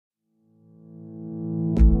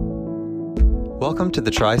Welcome to the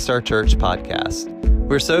TriStar Church podcast.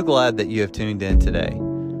 We're so glad that you have tuned in today.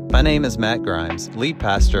 My name is Matt Grimes, lead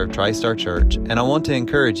pastor of TriStar Church, and I want to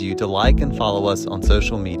encourage you to like and follow us on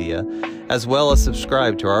social media, as well as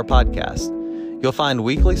subscribe to our podcast. You'll find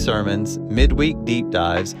weekly sermons, midweek deep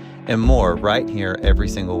dives, and more right here every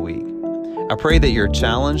single week. I pray that you're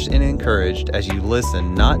challenged and encouraged as you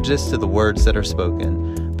listen not just to the words that are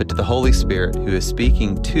spoken, but to the Holy Spirit who is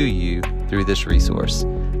speaking to you through this resource.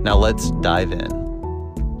 Now let's dive in.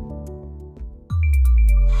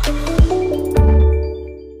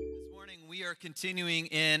 Continuing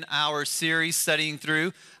in our series studying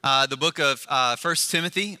through the book of 1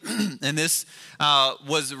 Timothy, and this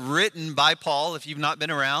was written by Paul. If you've not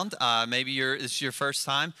been around, maybe this is your first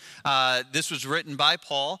time. This was written by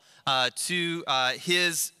Paul to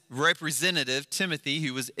his representative, Timothy,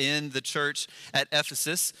 who was in the church at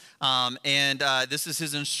Ephesus. This is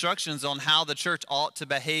his instructions on how the church ought to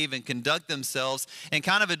behave and conduct themselves and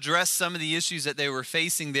kind of address some of the issues that they were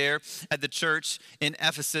facing there at the church in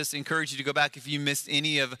Ephesus. I encourage you to go back if you missed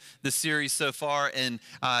any of the series so far and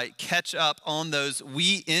catch up on those.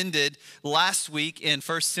 We ended last week in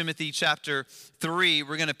 1 Timothy chapter 3.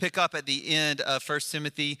 We're going to pick up at the end of 1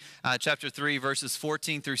 Timothy chapter 3, verses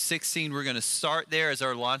 14 through 16. We're going to start there as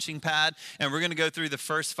our launching pad, and we're going to go through the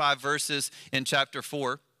first 5 verses in chapter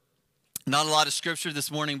 4. Not a lot of scripture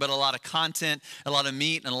this morning, but a lot of content, a lot of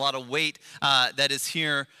meat, and a lot of weight that is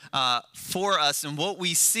here for us. And what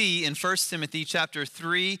we see in 1 Timothy chapter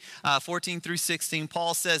 3, 14 through 16,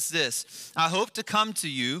 Paul says this: I hope to come to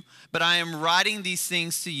you, but I am writing these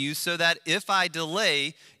things to you so that if I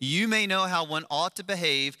delay, you may know how one ought to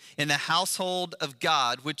behave in the household of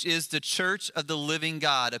God, which is the church of the living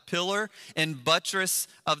God, a pillar and buttress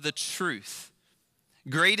of the truth.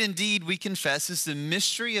 Great indeed, we confess, is the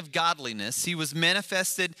mystery of godliness. He was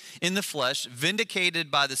manifested in the flesh, vindicated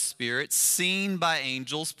by the Spirit, seen by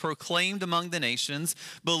angels, proclaimed among the nations,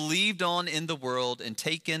 believed on in the world, and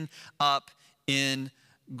taken up in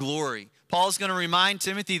glory. Paul's going to remind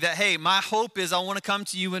Timothy that, hey, my hope is I want to come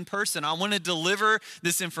to you in person. I want to deliver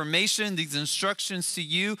this information, these instructions to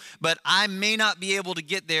you, but I may not be able to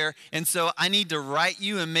get there. And so I need to write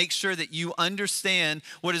you and make sure that you understand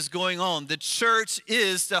what is going on. The church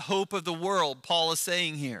is the hope of the world, Paul is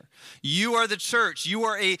saying here. You are the church. You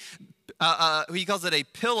are he calls it a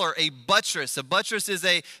pillar, a buttress. A buttress is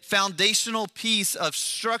a foundational piece of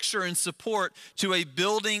structure and support to a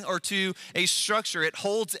building or to a structure. It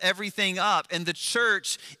holds everything up. And the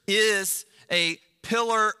church is a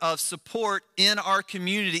pillar of support in our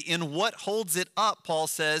community. And what holds it up, Paul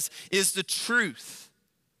says, is the truth.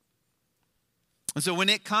 And so when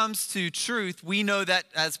it comes to truth, we know that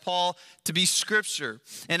as Paul to be Scripture.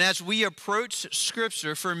 And as we approach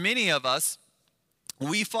Scripture, for many of us,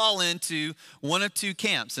 we fall into one of two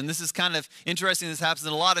camps. And this is kind of interesting. This happens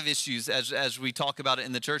in a lot of issues as we talk about it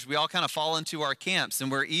in the church. We all kind of fall into our camps,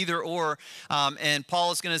 and we're either or. And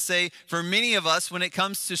Paul is going to say, for many of us, when it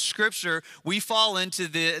comes to Scripture, we fall into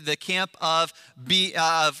the camp of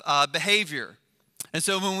behavior. And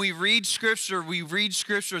so when we read Scripture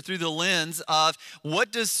through the lens of what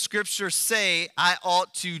does Scripture say I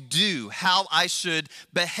ought to do, how I should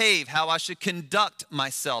behave, how I should conduct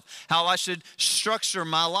myself, how I should structure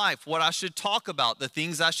my life, what I should talk about, the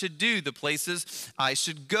things I should do, the places I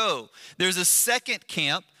should go. There's a second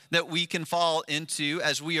camp that we can fall into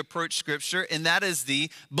as we approach Scripture, and that is the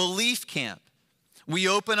belief camp. We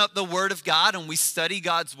open up the Word of God and we study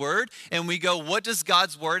God's Word and we go, what does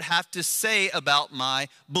God's Word have to say about my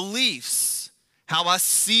beliefs? How I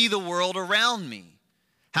see the world around me,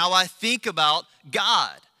 how I think about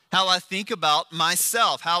God, how I think about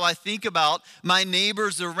myself, how I think about my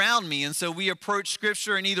neighbors around me. And so we approach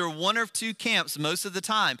Scripture in either one or two camps most of the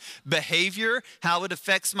time. Behavior, how it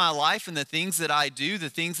affects my life and the things that I do,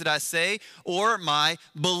 the things that I say, or my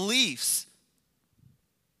beliefs.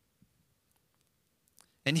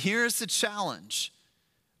 And here's the challenge.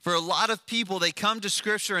 For a lot of people, they come to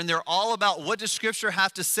Scripture and they're all about what does Scripture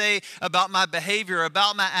have to say about my behavior,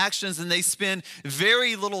 about my actions, and they spend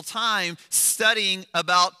very little time studying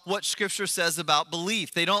about what Scripture says about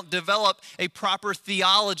belief. They don't develop a proper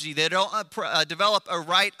theology. They don't develop a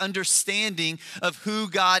right understanding of who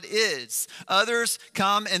God is. Others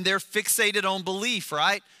come and they're fixated on belief,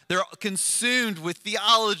 right? They're consumed with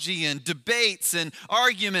theology and debates and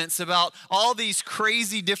arguments about all these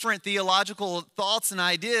crazy different theological thoughts and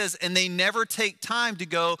ideas, and they never take time to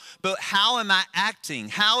go, but how am I acting?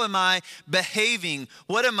 How am I behaving?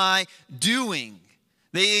 What am I doing?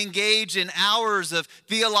 They engage in hours of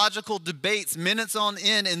theological debates, minutes on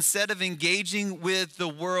end, instead of engaging with the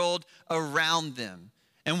world around them.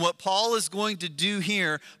 And what Paul is going to do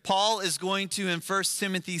here, Paul is going to, in 1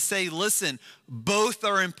 Timothy, say, listen, both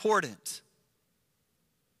are important.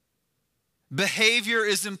 Behavior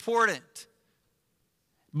is important.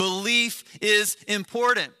 Belief is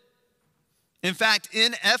important. In fact,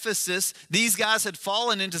 in Ephesus, these guys had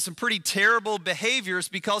fallen into some pretty terrible behaviors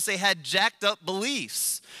because they had jacked up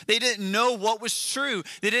beliefs. They didn't know what was true.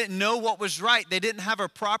 They didn't know what was right. They didn't have a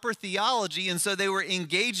proper theology, and so they were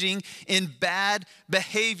engaging in bad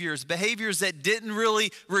behaviors that didn't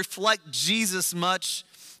really reflect Jesus much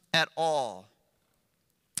at all.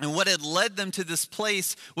 And what had led them to this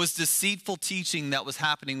place was deceitful teaching that was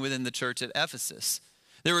happening within the church at Ephesus.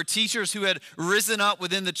 There were teachers who had risen up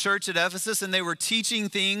within the church at Ephesus, and they were teaching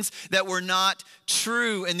things that were not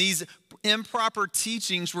true. And these improper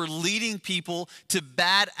teachings were leading people to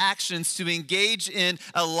bad actions, to engage in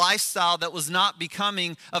a lifestyle that was not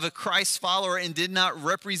becoming of a Christ follower and did not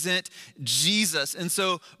represent Jesus. And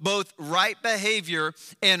so both right behavior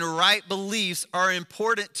and right beliefs are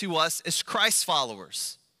important to us as Christ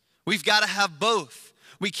followers. We've got to have both.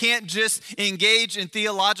 We can't just engage in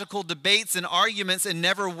theological debates and arguments and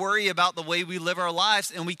never worry about the way we live our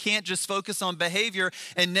lives. And we can't just focus on behavior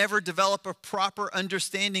and never develop a proper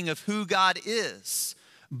understanding of who God is.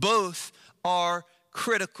 Both are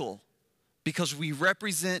critical because we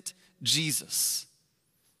represent Jesus.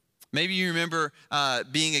 Maybe you remember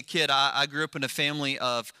being a kid. I grew up in a family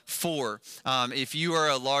of 4. If you are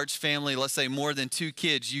a large family, let's say more than 2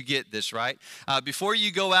 kids, you get this, right? Before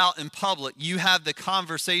you go out in public, you have the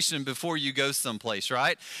conversation before you go someplace,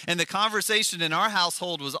 right? And the conversation in our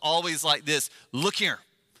household was always like this: look here,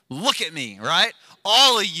 look at me, right?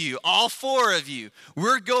 All of you, all 4 of you,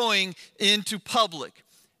 we're going into public.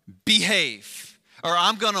 Behave. Or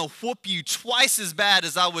I'm going to whoop you twice as bad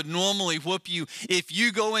as I would normally whoop you if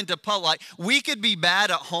you go into public. Like, we could be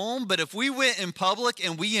bad at home, but if we went in public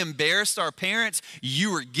and we embarrassed our parents,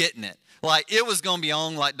 you were getting it. Like, it was going to be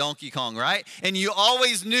on like Donkey Kong, right? And you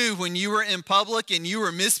always knew when you were in public and you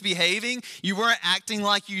were misbehaving, you weren't acting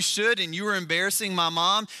like you should, and you were embarrassing my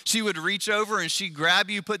mom, she would reach over and she'd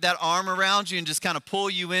grab you, put that arm around you, and just kind of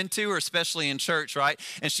pull you into her, especially in church, right?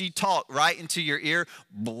 And she'd talk right into your ear.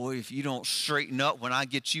 Boy, if you don't straighten up when I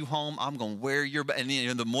get you home, I'm going to wear your... And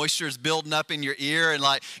the moisture is building up in your ear, and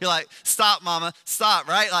like, you're like, stop, mama, stop,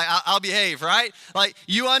 right? Like, I'll behave, right? Like,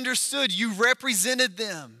 you understood, you represented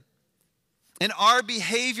them. And our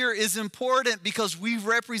behavior is important because we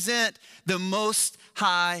represent the Most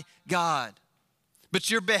High God.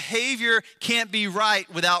 But your behavior can't be right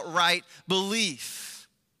without right belief.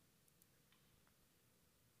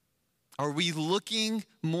 Are we looking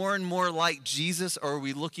more and more like Jesus, or are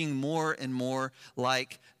we looking more and more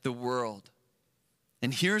like the world?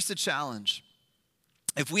 And here's the challenge.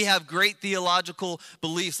 If we have great theological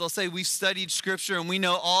beliefs, let's say we've studied Scripture and we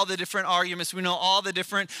know all the different arguments, we know all the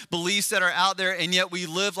different beliefs that are out there, and yet we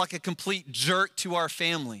live like a complete jerk to our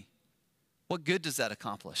family, what good does that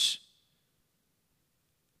accomplish?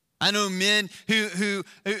 I know men who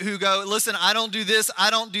go, listen, I don't do this, I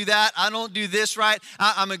don't do that, I don't do this right,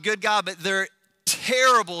 I'm a good guy, but they're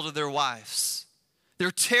terrible to their wives.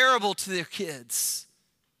 They're terrible to their kids.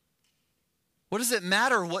 What does it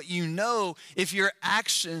matter what you know if your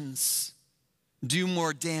actions do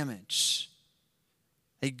more damage?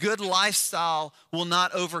 A good lifestyle will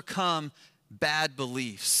not overcome bad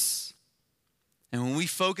beliefs. And when we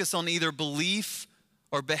focus on either belief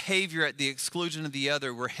or behavior at the exclusion of the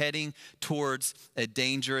other, we're heading towards a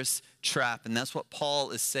dangerous trap. And that's what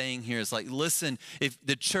Paul is saying here. Is like, listen, if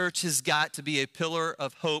the church has got to be a pillar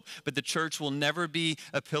of hope, but the church will never be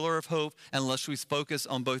a pillar of hope unless we focus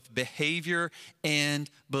on both behavior and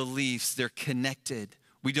beliefs. They're connected.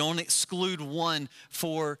 We don't exclude one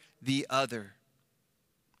for the other.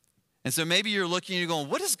 And so maybe you're looking and you're going,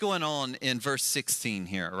 what is going on in verse 16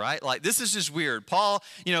 here, right? Like, this is just weird. Paul,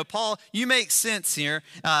 you make sense here.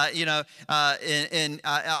 I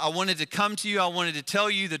wanted to come to you. I wanted to tell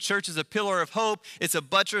you the church is a pillar of hope. It's a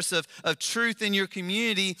buttress of truth in your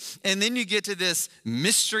community. And then you get to this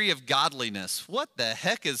mystery of godliness. What the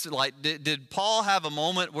heck is, like, did Paul have a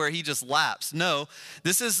moment where he just lapsed? No,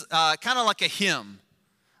 this is kind of like a hymn.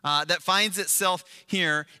 That finds itself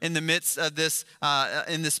here in the midst of this,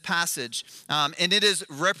 in this passage. And it is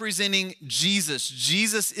representing Jesus.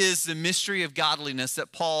 Jesus is the mystery of godliness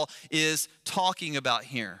that Paul is talking about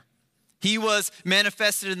here. He was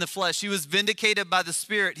manifested in the flesh. He was vindicated by the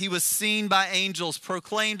Spirit. He was seen by angels,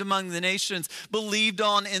 proclaimed among the nations, believed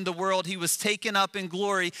on in the world. He was taken up in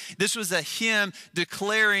glory. This was a hymn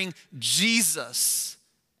declaring Jesus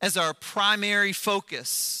as our primary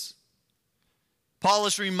focus. Paul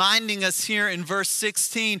is reminding us here in verse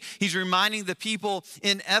 16, he's reminding the people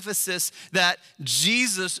in Ephesus that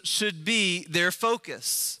Jesus should be their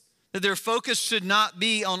focus. That their focus should not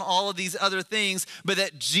be on all of these other things, but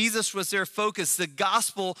that Jesus was their focus. The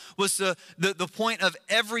gospel was the point of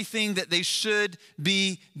everything that they should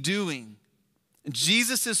be doing.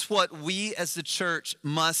 Jesus is what we as the church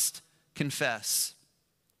must confess.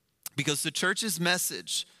 Because the church's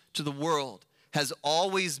message to the world has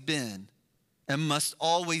always been and must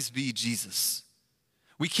always be Jesus.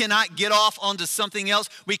 We cannot get off onto something else.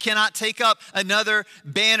 We cannot take up another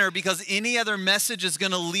banner because any other message is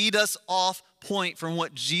going to lead us off point from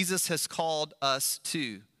what Jesus has called us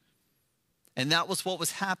to. And that was what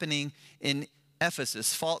was happening in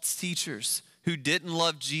Ephesus. False teachers who didn't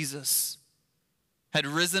love Jesus had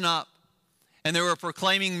risen up, and they were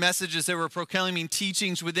proclaiming messages, they were proclaiming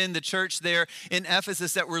teachings within the church there in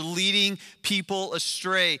Ephesus that were leading people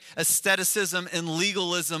astray. Asceticism and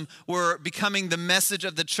legalism were becoming the message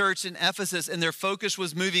of the church in Ephesus, and their focus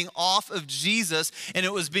was moving off of Jesus, and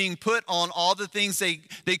it was being put on all the things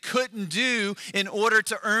they couldn't do in order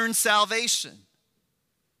to earn salvation.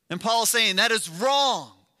 And Paul is saying that is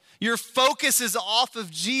wrong. Your focus is off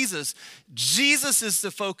of Jesus. Jesus is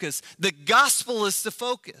the focus. The gospel is the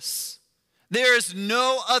focus. There is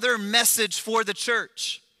no other message for the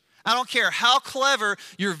church. I don't care how clever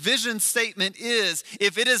your vision statement is.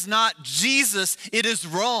 If it is not Jesus, it is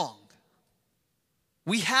wrong.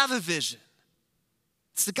 We have a vision.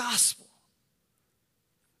 It's the gospel.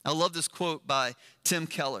 I love this quote by Tim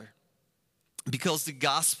Keller. Because the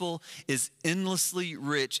gospel is endlessly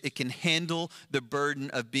rich, it can handle the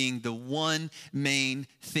burden of being the one main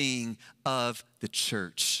thing of the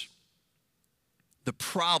church. The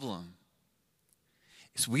problem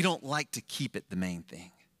is we don't like to keep it the main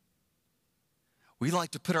thing. We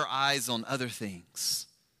like to put our eyes on other things.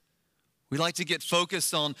 We like to get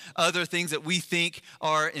focused on other things that we think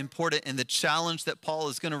are important. And the challenge that Paul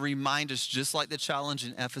is going to remind us, just like the challenge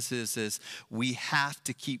in Ephesus, is we have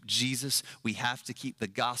to keep Jesus, we have to keep the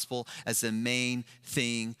gospel as the main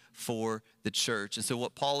thing for the church. And so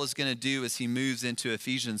what Paul is going to do as he moves into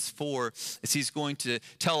Ephesians 4 is he's going to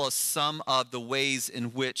tell us some of the ways in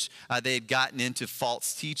which they had gotten into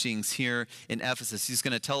false teachings here in Ephesus. He's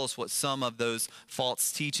going to tell us what some of those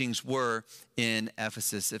false teachings were in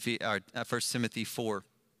Ephesus. 1 Timothy 4,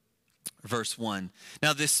 verse 1.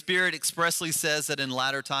 Now the Spirit expressly says that in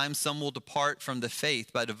latter times some will depart from the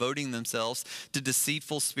faith by devoting themselves to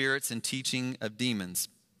deceitful spirits and teaching of demons,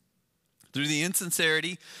 through the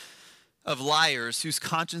insincerity of liars whose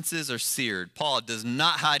consciences are seared. Paul does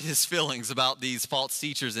not hide his feelings about these false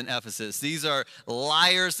teachers in Ephesus. These are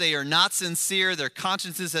liars. They are not sincere. Their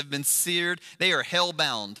consciences have been seared. They are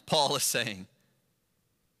hell-bound, Paul is saying.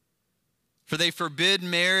 For they forbid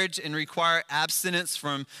marriage and require abstinence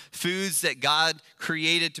from foods that God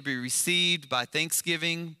created to be received by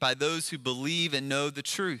thanksgiving by those who believe and know the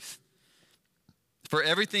truth. For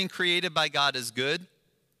everything created by God is good,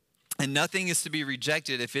 and nothing is to be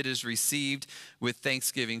rejected if it is received with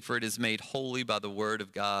thanksgiving, for it is made holy by the word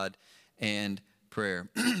of God and prayer.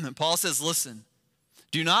 Paul says, listen,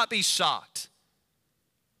 do not be shocked.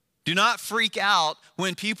 Do not freak out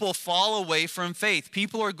when people fall away from faith.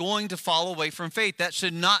 People are going to fall away from faith. That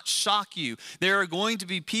should not shock you. There are going to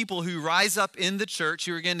be people who rise up in the church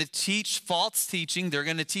who are going to teach false teaching. They're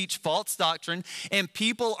going to teach false doctrine, and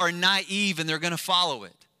people are naive and they're going to follow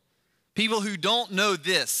it. People who don't know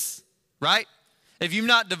this, right? If you've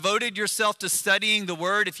not devoted yourself to studying the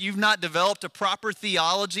word, if you've not developed a proper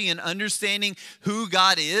theology and understanding who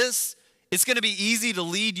God is, it's going to be easy to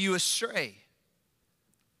lead you astray.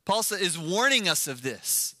 Paul is warning us of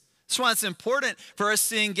this. That's why it's important for us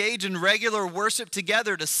to engage in regular worship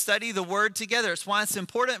together, to study the word together. It's why it's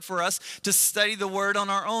important for us to study the word on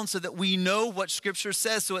our own so that we know what Scripture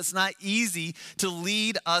says, so it's not easy to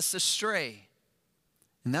lead us astray.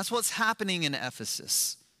 And that's what's happening in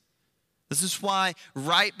Ephesus. This is why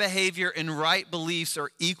right behavior and right beliefs are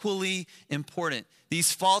equally important.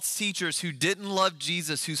 These false teachers who didn't love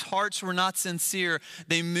Jesus, whose hearts were not sincere,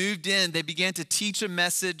 they moved in, they began to teach a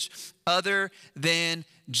message other than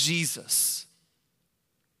Jesus.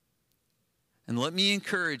 And let me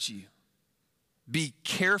encourage you, be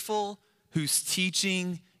careful whose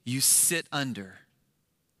teaching you sit under.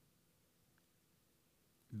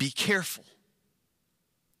 Be careful.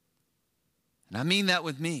 And I mean that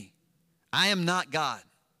with me. I am not God.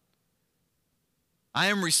 I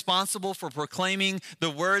am responsible for proclaiming the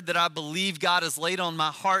word that I believe God has laid on my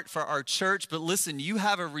heart for our church. But listen, you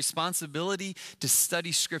have a responsibility to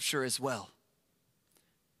study Scripture as well.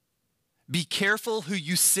 Be careful who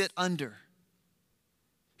you sit under,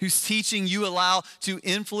 whose teaching you allow to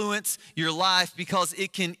influence your life, because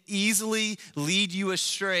it can easily lead you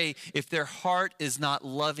astray if their heart is not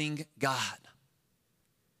loving God.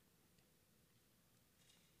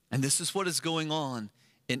 And this is what is going on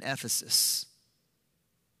in Ephesus.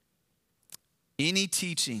 Any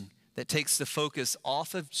teaching that takes the focus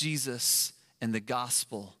off of Jesus and the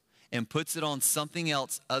gospel and puts it on something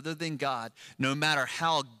else other than God, no matter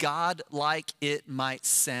how God-like it might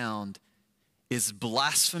sound, is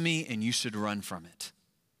blasphemy, and you should run from it.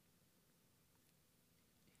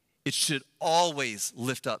 It should always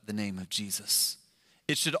lift up the name of Jesus.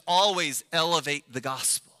 It should always elevate the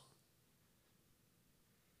gospel.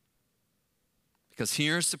 Because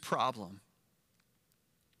here's the problem.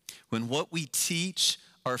 When what we teach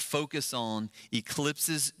or focus on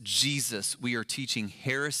eclipses Jesus, we are teaching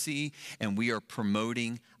heresy and we are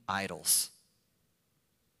promoting idols.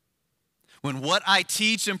 When what I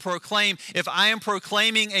teach and proclaim, if I am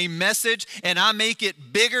proclaiming a message and I make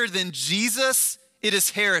it bigger than Jesus, it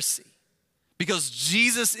is heresy. Because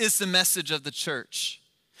Jesus is the message of the church.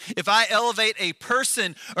 If I elevate a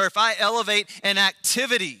person or if I elevate an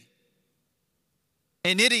activity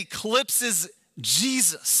and it eclipses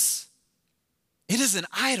Jesus, it is an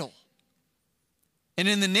idol. And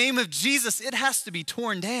in the name of Jesus, it has to be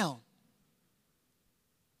torn down.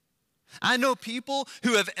 I know people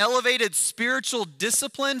who have elevated spiritual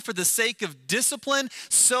discipline for the sake of discipline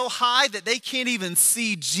so high that they can't even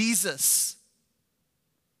see Jesus.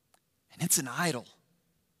 And it's an idol,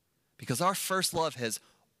 because our first love has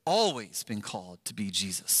always been called to be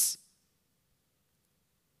Jesus.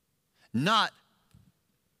 Not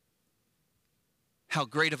how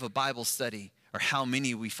great of a Bible study or how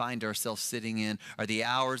many we find ourselves sitting in, or the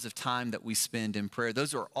hours of time that we spend in prayer.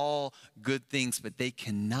 Those are all good things, but they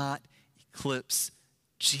cannot eclipse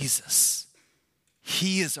Jesus.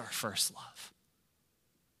 He is our first love.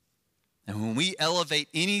 And when we elevate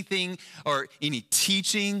anything or any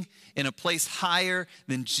teaching in a place higher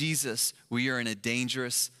than Jesus, we are in a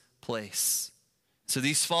dangerous place. So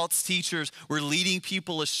these false teachers were leading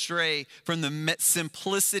people astray from the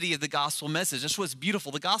simplicity of the gospel message. That's what's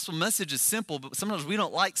beautiful. The gospel message is simple, but sometimes we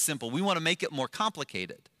don't like simple. We want to make it more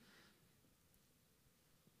complicated.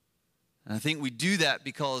 And I think we do that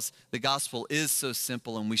because the gospel is so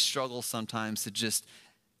simple, and we struggle sometimes to just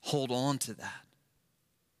hold on to that.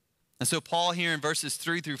 And so Paul here in verses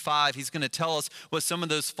 3 through 5, he's going to tell us what some of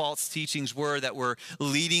those false teachings were that were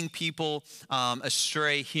leading people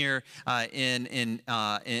astray here in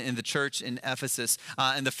the church in Ephesus.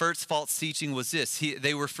 And the first false teaching was this.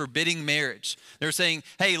 They were forbidding marriage. They were saying,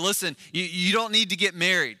 hey, listen, you don't need to get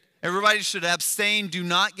married. Everybody should abstain, do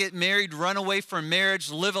not get married, run away from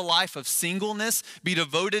marriage, live a life of singleness, be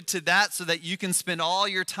devoted to that so that you can spend all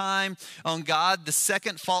your time on God. The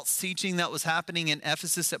second false teaching that was happening in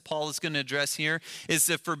Ephesus that Paul is going to address here is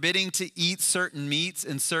the forbidding to eat certain meats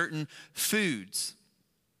and certain foods.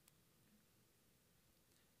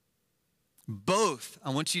 Both,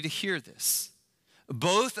 I want you to hear this,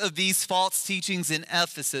 both of these false teachings in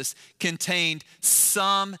Ephesus contained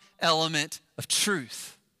some element of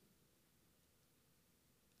truth.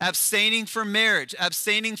 Abstaining from marriage,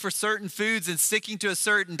 abstaining for certain foods, and sticking to a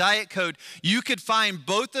certain diet code, you could find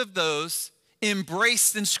both of those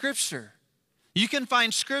embraced in Scripture. You can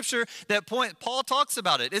find Scripture that Paul talks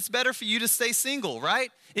about it. It's better for you to stay single, right?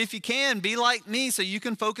 If you can, be like me so you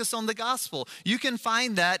can focus on the gospel. You can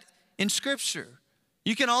find that in Scripture.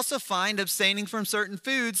 You can also find abstaining from certain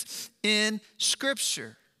foods in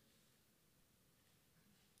Scripture.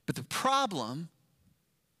 But the problem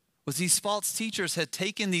was these false teachers had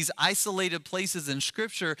taken these isolated places in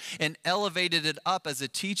Scripture and elevated it up as a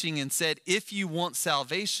teaching and said, if you want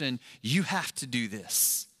salvation, you have to do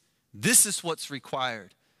this. This is what's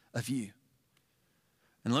required of you.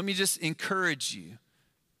 And let me just encourage you.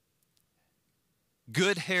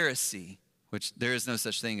 Good heresy, which there is no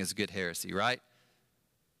such thing as good heresy, right?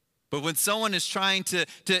 But when someone is trying to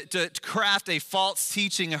craft a false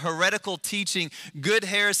teaching, a heretical teaching, good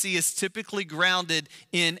heresy is typically grounded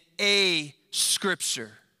in a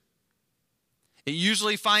scripture. It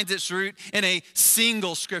usually finds its root in a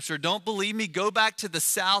single scripture. Don't believe me? Go back to the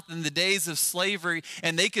South in the days of slavery,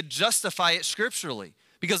 and they could justify it scripturally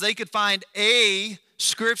because they could find a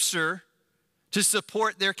scripture to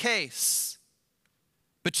support their case.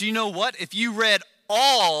 But you know what? If you read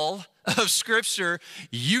all of Scripture,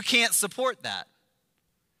 you can't support that.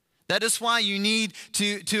 That is why you need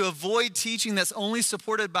to avoid teaching that's only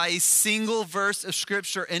supported by a single verse of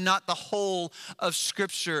Scripture and not the whole of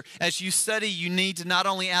Scripture. As you study, you need to not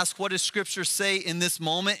only ask, what does Scripture say in this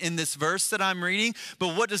moment, in this verse that I'm reading,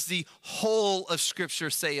 but what does the whole of Scripture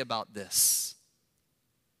say about this?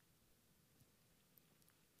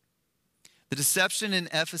 The deception in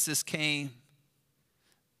Ephesus came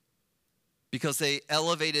because they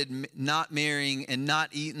elevated not marrying and not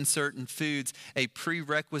eating certain foods a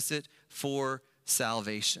prerequisite for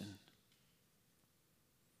salvation.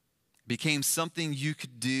 It became something you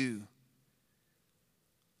could do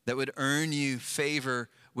that would earn you favor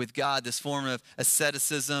with God. This form of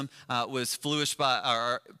asceticism was flourished by,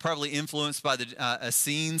 or probably influenced by the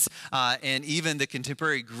Essenes and even the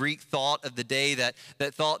contemporary Greek thought of the day that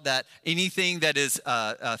thought that anything that is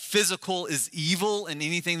physical is evil and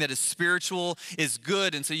anything that is spiritual is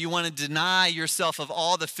good. And so you want to deny yourself of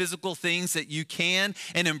all the physical things that you can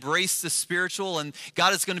and embrace the spiritual. And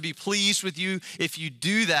God is going to be pleased with you if you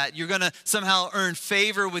do that. You're going to somehow earn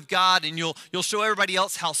favor with God, and you'll show everybody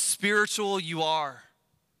else how spiritual you are.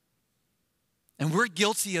 And we're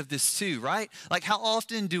guilty of this too, right? Like, how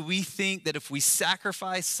often do we think that if we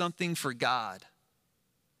sacrifice something for God,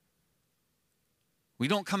 we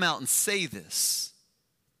don't come out and say this,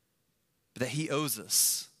 but that he owes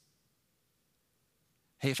us?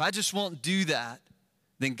 Hey, if I just won't do that,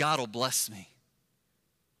 then God will bless me.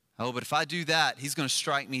 Oh, but if I do that, he's going to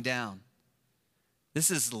strike me down. This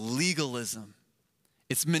is legalism.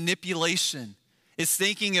 It's manipulation. It's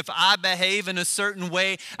thinking if I behave in a certain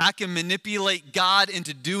way, I can manipulate God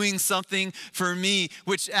into doing something for me,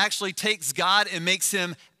 which actually takes God and makes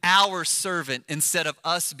him our servant instead of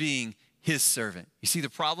us being his servant. You see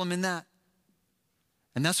the problem in that?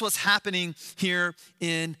 And that's what's happening here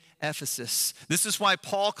in Ephesus. This is why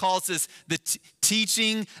Paul calls this the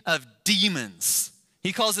teaching of demons.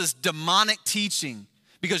 He calls this demonic teaching,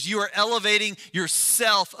 because you are elevating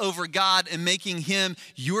yourself over God and making him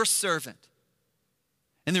your servant.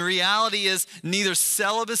 And the reality is, neither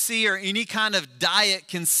celibacy or any kind of diet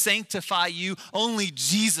can sanctify you. Only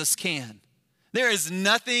Jesus can. There is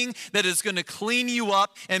nothing that is going to clean you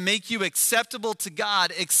up and make you acceptable to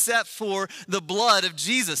God except for the blood of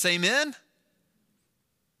Jesus. Amen?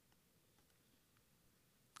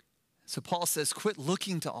 So Paul says, quit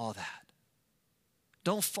looking to all that.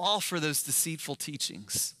 Don't fall for those deceitful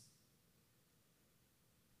teachings.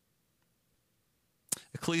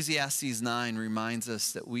 Ecclesiastes 9 reminds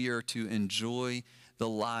us that we are to enjoy the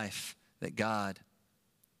life that God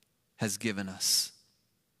has given us.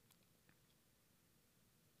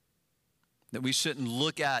 That we shouldn't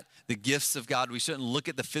look at the gifts of God. We shouldn't look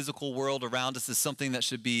at the physical world around us as something that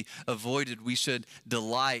should be avoided. We should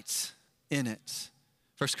delight in it.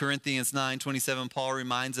 1 Corinthians 9:27, Paul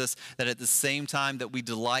reminds us that at the same time that we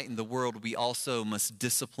delight in the world, we also must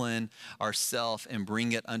discipline ourselves and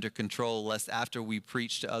bring it under control, lest after we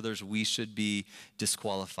preach to others, we should be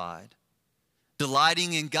disqualified.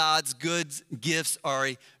 Delighting in God's good gifts are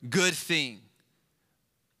a good thing.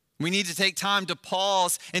 We need to take time to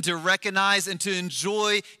pause and to recognize and to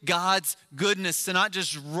enjoy God's goodness, to not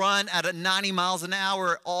just run at 90 miles an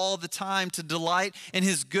hour all the time, to delight in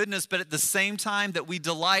his goodness. But at the same time that we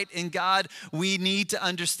delight in God, we need to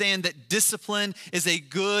understand that discipline is a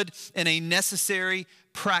good and a necessary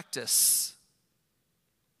practice.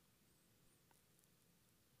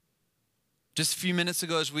 Just a few minutes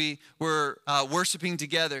ago, as we were worshiping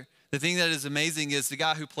together, the thing that is amazing is the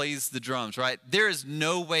guy who plays the drums, right? There is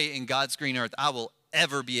no way in God's green earth I will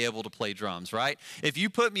ever be able to play drums, right? If you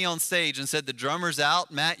put me on stage and said, the drummer's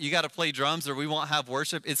out, Matt, you got to play drums or we won't have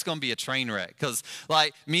worship, it's going to be a train wreck. Because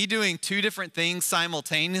like me doing two different things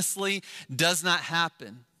simultaneously does not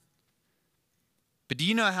happen. But do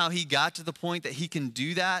you know how he got to the point that he can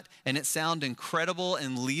do that and it sound incredible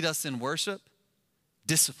and lead us in worship?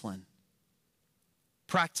 Discipline.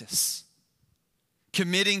 Practice.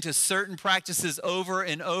 Committing to certain practices over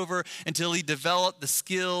and over until he developed the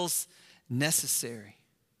skills necessary.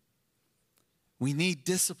 We need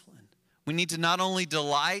discipline. We need to not only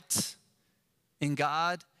delight in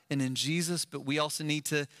God and in Jesus, but we also need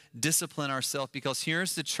to discipline ourselves, because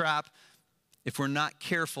here's the trap if we're not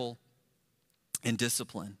careful in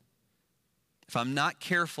discipline. If I'm not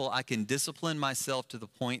careful, I can discipline myself to the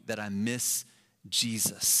point that I miss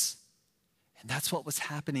Jesus. And that's what was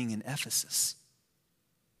happening in Ephesus.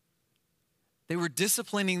 They were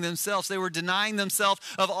disciplining themselves. They were denying themselves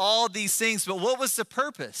of all these things. But what was the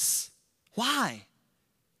purpose? Why?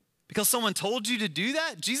 Because someone told you to do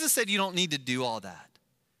that? Jesus said you don't need to do all that.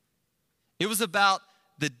 It was about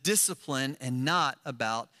the discipline and not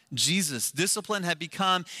about Jesus. Discipline had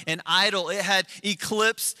become an idol. It had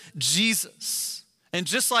eclipsed Jesus. And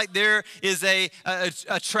just like there is a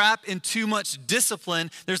trap in too much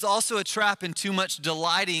discipline, there's also a trap in too much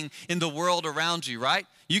delighting in the world around you, right?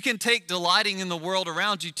 You can take delighting in the world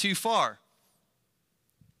around you too far.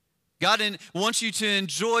 God wants you to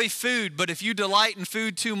enjoy food, but if you delight in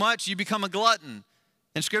food too much, you become a glutton.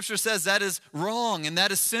 And Scripture says that is wrong and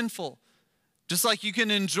that is sinful. Just like you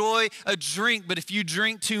can enjoy a drink, but if you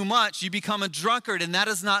drink too much, you become a drunkard, and that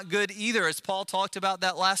is not good either, as Paul talked about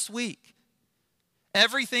that last week.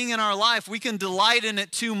 Everything in our life, we can delight in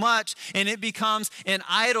it too much, and it becomes an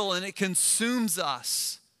idol, and it consumes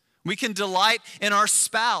us. We can delight in our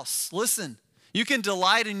spouse. Listen, you can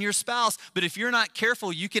delight in your spouse, but if you're not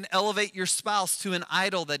careful, you can elevate your spouse to an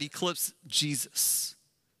idol that eclipses Jesus.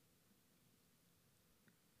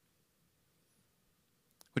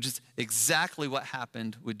 Which is exactly what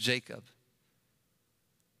happened with Jacob,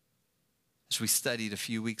 as we studied a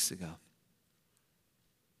few weeks ago.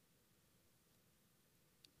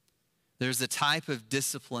 There's a type of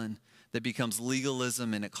discipline that becomes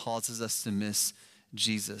legalism, and it causes us to miss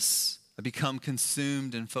Jesus. I become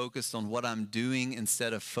consumed and focused on what I'm doing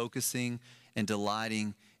instead of focusing and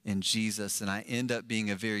delighting in Jesus. And I end up being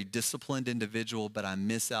a very disciplined individual, but I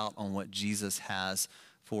miss out on what Jesus has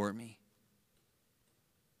for me.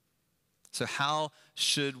 So how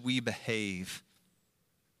should we behave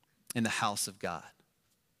in the house of God?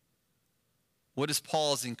 What is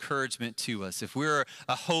Paul's encouragement to us? If we're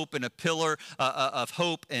a hope and a pillar of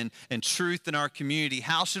hope and truth in our community,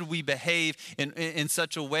 how should we behave in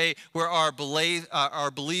such a way where our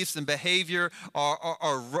beliefs and behavior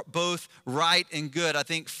are both right and good? I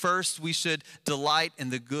think first we should delight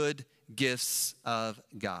in the good gifts of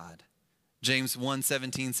God. James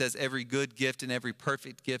 1:17 says, every good gift and every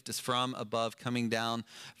perfect gift is from above, coming down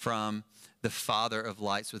from the Father of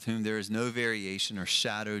lights, with whom there is no variation or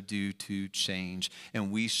shadow due to change.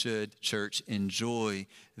 And we should, church, enjoy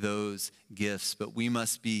those gifts. But we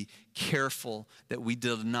must be careful that we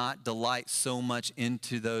do not delight so much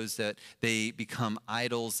into those that they become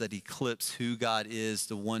idols that eclipse who God is,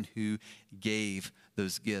 the one who gave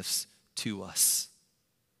those gifts to us.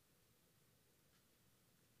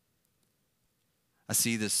 I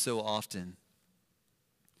see this so often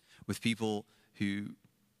with people who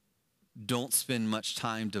don't spend much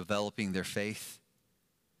time developing their faith.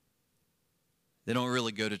 They don't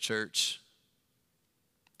really go to church,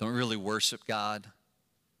 don't really worship God.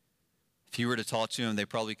 If you were to talk to them, they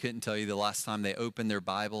probably couldn't tell you the last time they opened their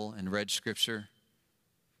Bible and read Scripture.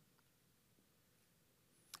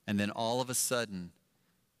 And then all of a sudden,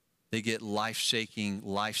 they get life-shaking,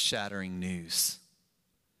 life-shattering news.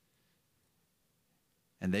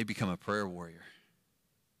 And they become a prayer warrior.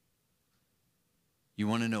 You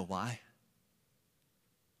want to know why?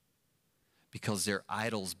 Because their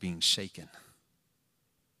idol's being shaken.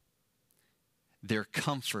 Their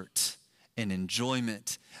comfort and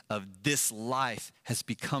enjoyment of this life has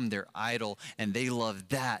become their idol, and they love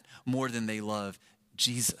that more than they love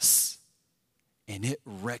Jesus. And it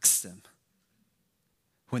wrecks them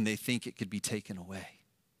when they think it could be taken away.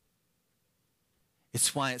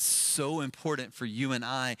 It's why it's so important for you and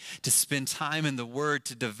I to spend time in the Word,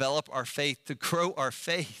 to develop our faith, to grow our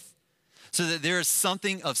faith, so that there is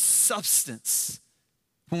something of substance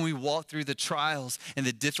when we walk through the trials and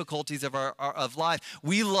the difficulties of life.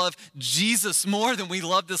 We love Jesus more than we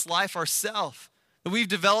love this life ourselves. We've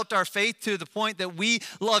developed our faith to the point that we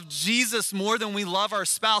love Jesus more than we love our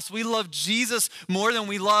spouse. We love Jesus more than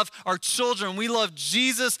we love our children. We love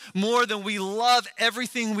Jesus more than we love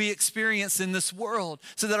everything we experience in this world,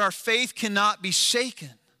 so that our faith cannot be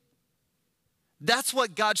shaken. That's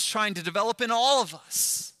what God's trying to develop in all of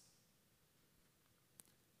us.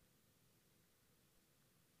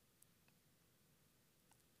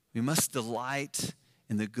 We must delight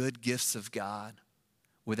in the good gifts of God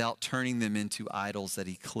without turning them into idols that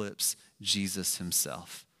eclipse Jesus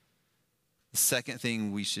himself. The second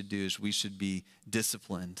thing we should do is we should be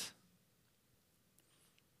disciplined.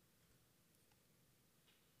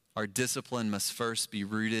 Our discipline must first be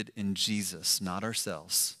rooted in Jesus, not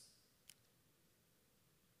ourselves.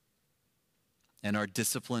 And our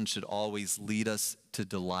discipline should always lead us to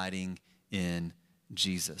delighting in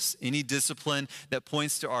Jesus. Any discipline that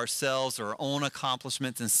points to ourselves or our own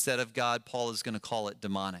accomplishments instead of God, Paul is going to call it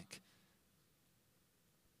demonic.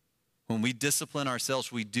 When we discipline ourselves,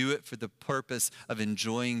 we do it for the purpose of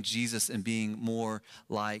enjoying Jesus and being more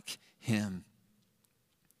like him.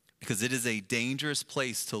 Because it is a dangerous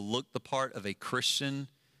place to look the part of a Christian,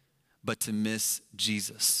 but to miss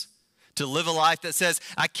Jesus. To live a life that says,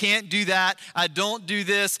 I can't do that, I don't do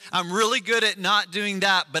this, I'm really good at not doing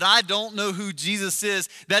that, but I don't know who Jesus is.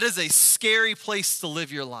 That is a scary place to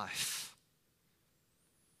live your life.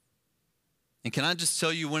 And can I just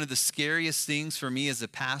tell you, one of the scariest things for me as a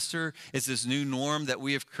pastor is this new norm that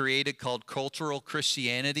we have created called cultural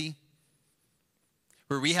Christianity,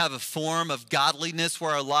 where we have a form of godliness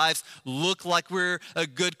where our lives look like we're a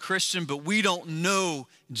good Christian, but we don't know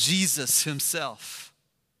Jesus himself.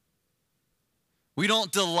 we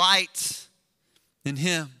don't delight in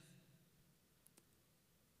him,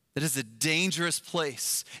 that is a dangerous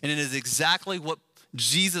place. And it is exactly what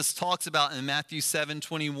Jesus talks about in Matthew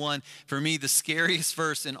 7:21. For me, the scariest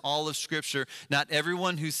verse in all of Scripture. Not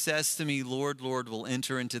everyone who says to me, Lord, Lord, will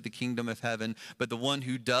enter into the kingdom of heaven, but the one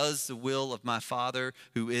who does the will of my Father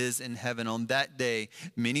who is in heaven. On that day,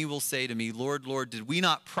 many will say to me, Lord, Lord, did we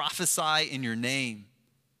not prophesy in your name?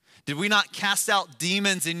 Did we not cast out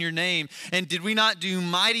demons in your name? And did we not do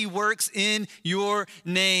mighty works in your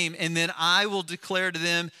name? And then I will declare to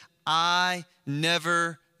them, I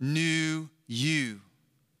never knew you.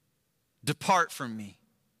 Depart from me.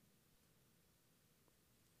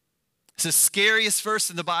 It's the scariest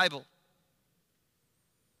verse in the Bible.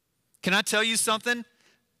 Can I tell you something?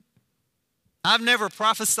 I've never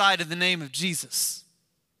prophesied in the name of Jesus.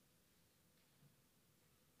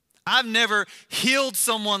 I've never healed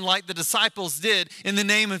someone like the disciples did in the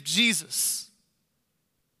name of Jesus.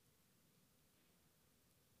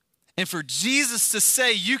 And for Jesus to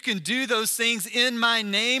say, you can do those things in my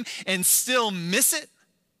name and still miss it?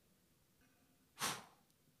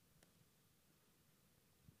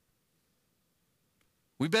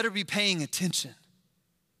 We better be paying attention.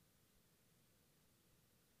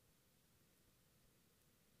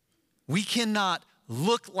 We cannot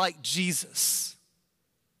look like Jesus.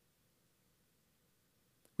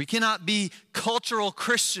 We cannot be cultural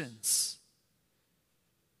Christians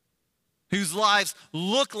whose lives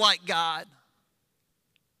look like God,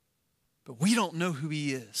 but we don't know who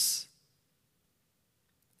he is.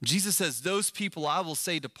 Jesus says, those people I will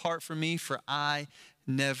say, depart from me, for I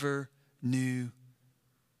never knew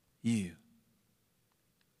you.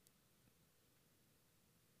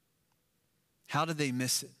 How did they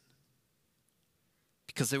miss it?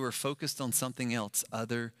 Because they were focused on something else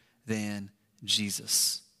other than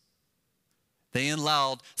Jesus. They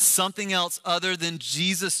allowed something else other than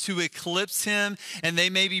Jesus to eclipse him, and they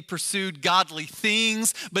maybe pursued godly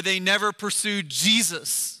things, but they never pursued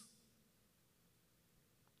Jesus.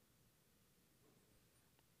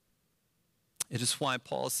 It is why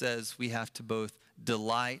Paul says we have to both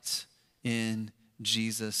delight in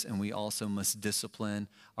Jesus and we also must discipline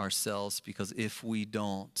ourselves, because if we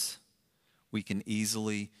don't, we can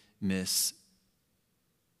easily miss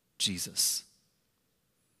Jesus.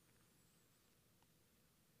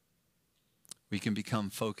 We can become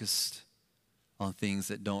focused on things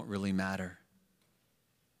that don't really matter.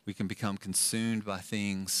 We can become consumed by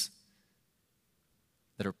things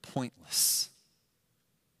that are pointless.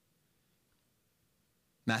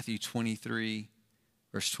 Matthew 23,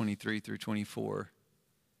 verse 23 through 24.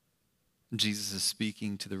 Jesus is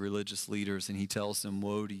speaking to the religious leaders, and he tells them,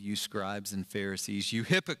 woe to you, scribes and Pharisees, you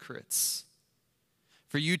hypocrites!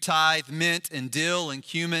 For you tithe mint and dill and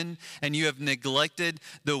cumin, and you have neglected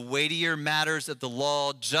the weightier matters of the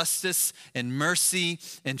law, justice and mercy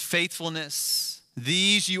and faithfulness.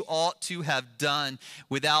 These you ought to have done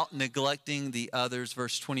without neglecting the others.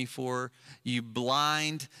 Verse 24, you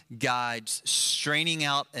blind guides, straining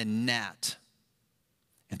out a gnat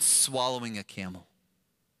and swallowing a camel.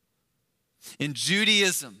 In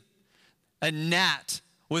Judaism, a gnat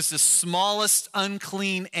was the smallest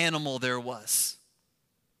unclean animal there was.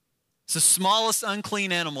 It's the smallest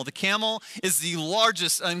unclean animal. The camel is the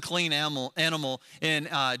largest unclean animal in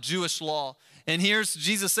Jewish law. And here's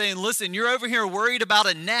Jesus saying, listen, you're over here worried about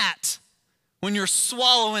a gnat when you're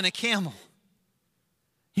swallowing a camel.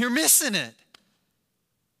 You're missing it.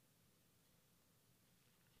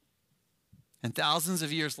 And thousands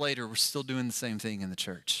of years later, we're still doing the same thing in the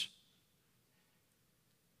church.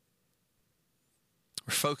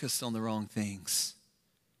 We're focused on the wrong things.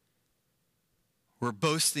 We're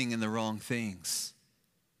boasting in the wrong things.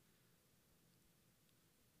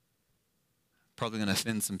 Probably going to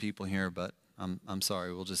offend some people here, but I'm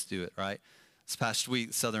sorry. We'll just do it, right? This past week,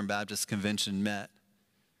 the Southern Baptist Convention met,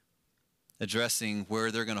 addressing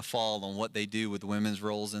where they're going to fall on what they do with women's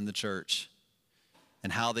roles in the church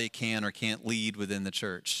and how they can or can't lead within the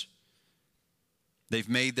church. They've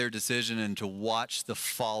made their decision, and to watch the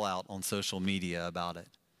fallout on social media about it.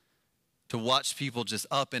 To watch people just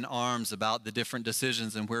up in arms about the different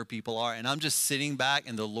decisions and where people are. And I'm just sitting back,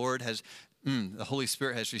 and the Lord has, the Holy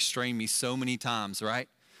Spirit has restrained me so many times, right?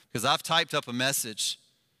 Because I've typed up a message,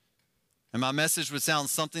 and my message would sound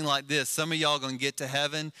something like this. Some of y'all are going to get to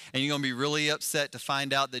heaven, and you're going to be really upset to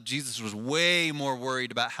find out that Jesus was way more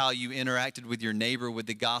worried about how you interacted with your neighbor with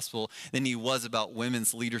the gospel than he was about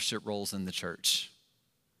women's leadership roles in the church.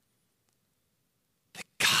 The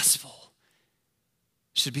gospel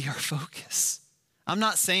should be our focus. I'm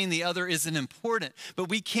not saying the other isn't important, but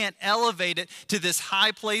we can't elevate it to this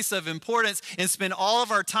high place of importance and spend all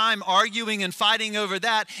of our time arguing and fighting over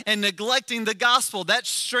that and neglecting the gospel. That's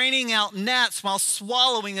straining out gnats while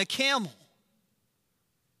swallowing a camel.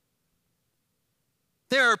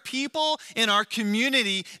 There are people in our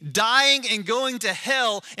community dying and going to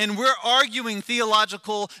hell, and we're arguing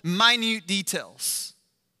theological, minute details.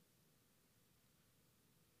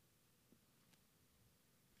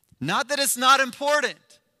 Not that it's not important,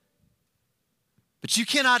 but you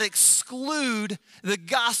cannot exclude the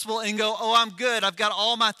gospel and go, oh, I'm good. I've got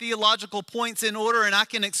all my theological points in order and I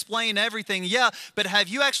can explain everything. Yeah, but have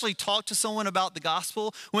you actually talked to someone about the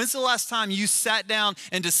gospel? When's the last time you sat down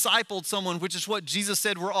and discipled someone, which is what Jesus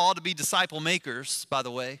said we're all to be disciple makers, by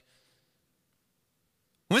the way?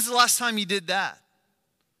 When's the last time you did that?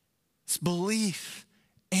 It's belief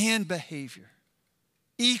and behavior,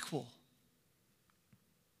 equal.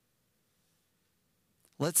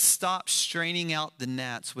 Let's stop straining out the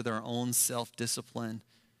gnats with our own self-discipline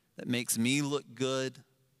that makes me look good,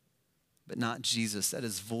 but not Jesus. That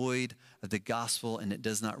is void of the gospel, and it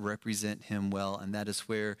does not represent him well. And that is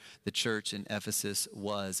where the church in Ephesus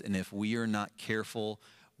was. And if we are not careful,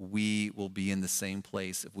 we will be in the same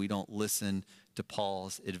place if we don't listen to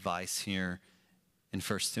Paul's advice here in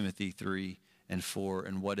 1 Timothy 3 and 4.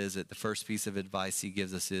 And what is it? The first piece of advice he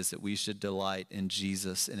gives us is that we should delight in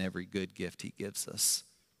Jesus in every good gift he gives us.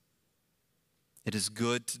 It is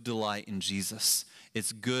good to delight in Jesus.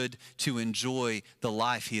 It's good to enjoy the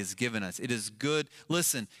life he has given us. It is good.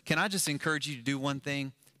 Listen, can I just encourage you to do one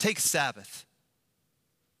thing? Take a Sabbath.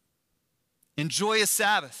 Enjoy a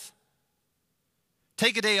Sabbath.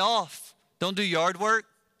 Take a day off. Don't do yard work.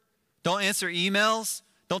 Don't answer emails.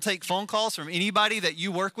 Don't take phone calls from anybody that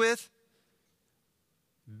you work with.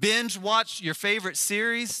 Binge watch your favorite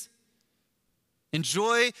series.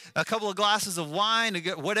 Enjoy a couple of glasses of wine,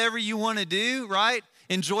 whatever you want to do, right?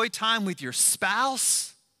 Enjoy time with your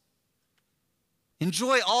spouse.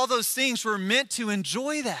 Enjoy all those things. We're meant to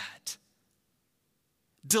enjoy that.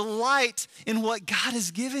 Delight in what God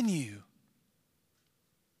has given you.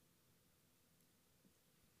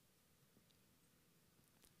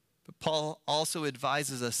 But Paul also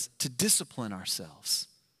advises us to discipline ourselves.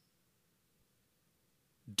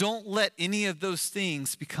 Don't let any of those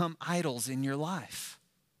things become idols in your life.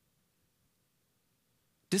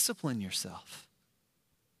 Discipline yourself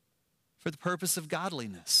for the purpose of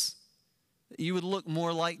godliness. That you would look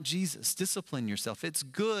more like Jesus. Discipline yourself. It's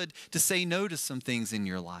good to say no to some things in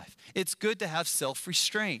your life. It's good to have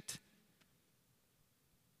self-restraint.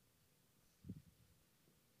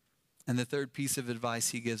 And the third piece of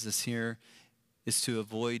advice he gives us here is to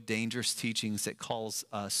avoid dangerous teachings that cause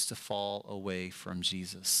us to fall away from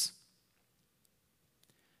Jesus.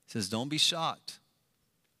 He says, don't be shocked.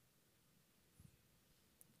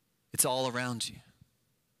 It's all around you.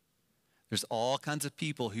 There's all kinds of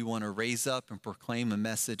people who want to raise up and proclaim a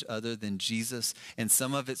message other than Jesus, and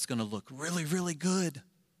some of it's going to look really, really good.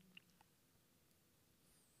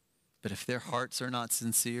 But if their hearts are not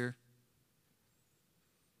sincere,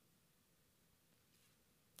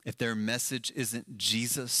 if their message isn't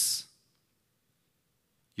Jesus,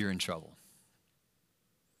 you're in trouble.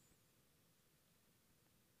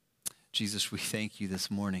 Jesus, we thank you this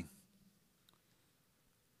morning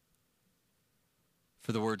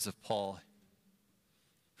for the words of Paul,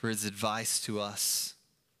 for his advice to us.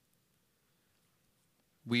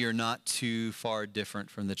 We are not too far different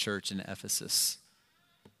from the church in Ephesus.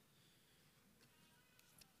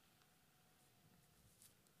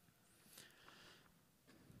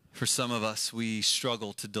 For some of us, we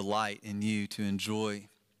struggle to delight in you, to enjoy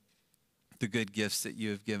the good gifts that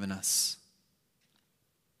you have given us.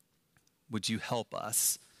 Would you help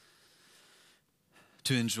us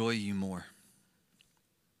to enjoy you more,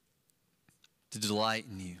 to delight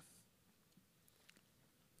in you?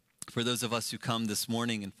 For those of us who come this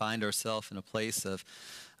morning and find ourselves in a place of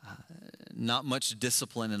not much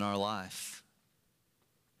discipline in our life,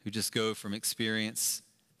 who just go from experience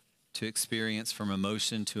to experience, from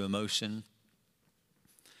emotion to emotion,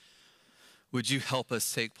 would you help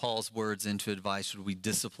us take Paul's words into advice? Would we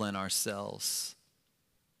discipline ourselves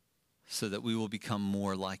so that we will become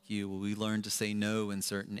more like you? Will we learn to say no in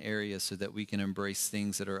certain areas so that we can embrace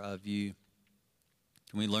things that are of you?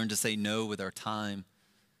 Can we learn to say no with our time,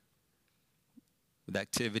 with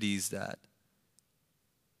activities that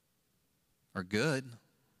are good,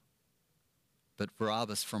 but rob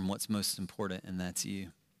us from what's most important, and that's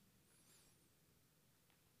you?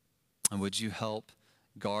 And would you help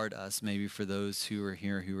guard us, maybe for those who are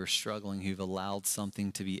here who are struggling, who've allowed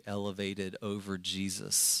something to be elevated over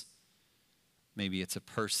Jesus? Maybe it's a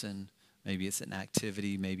person Maybe it's an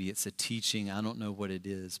activity, maybe it's a teaching. I don't know what it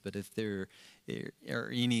is, but if there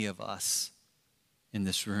are any of us in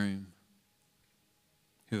this room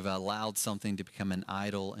who have allowed something to become an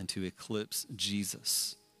idol and to eclipse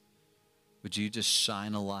Jesus, would you just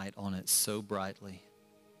shine a light on it so brightly?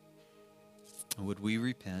 And would we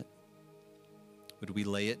repent? Would we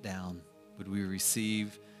lay it down? Would we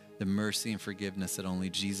receive the mercy and forgiveness that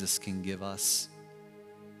only Jesus can give us?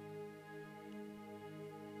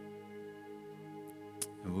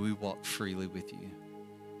 And would we walk freely with you?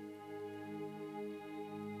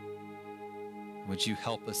 Would you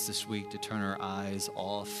help us this week to turn our eyes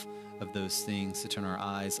off of those things, to turn our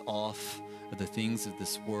eyes off of the things of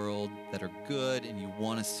this world that are good and you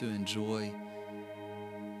want us to enjoy?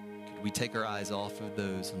 Could we take our eyes off of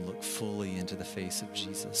those and look fully into the face of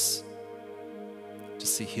Jesus, to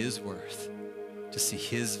see his worth, to see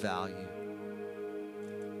his value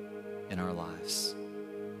in our lives?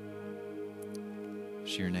 In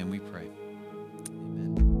your name we pray.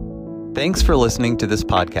 Amen. Thanks for listening to this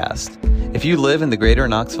podcast. If you live in the greater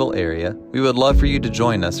Knoxville area, we would love for you to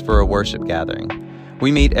join us for a worship gathering.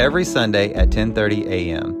 We meet every Sunday at 10:30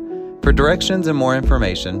 a.m. For directions and more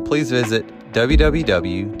information, please visit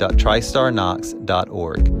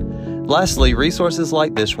www.tristarknox.org. Lastly, resources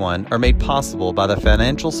like this one are made possible by the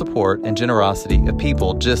financial support and generosity of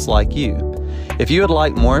people just like you. If you would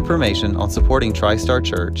like more information on supporting TriStar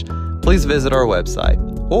Church, please visit our website,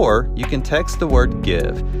 or you can text the word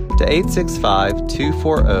GIVE to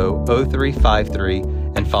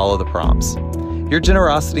 865-240-0353 and follow the prompts. Your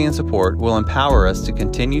generosity and support will empower us to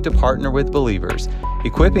continue to partner with believers,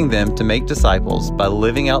 equipping them to make disciples by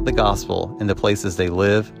living out the gospel in the places they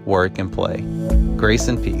live, work, and play. Grace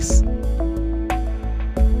and peace.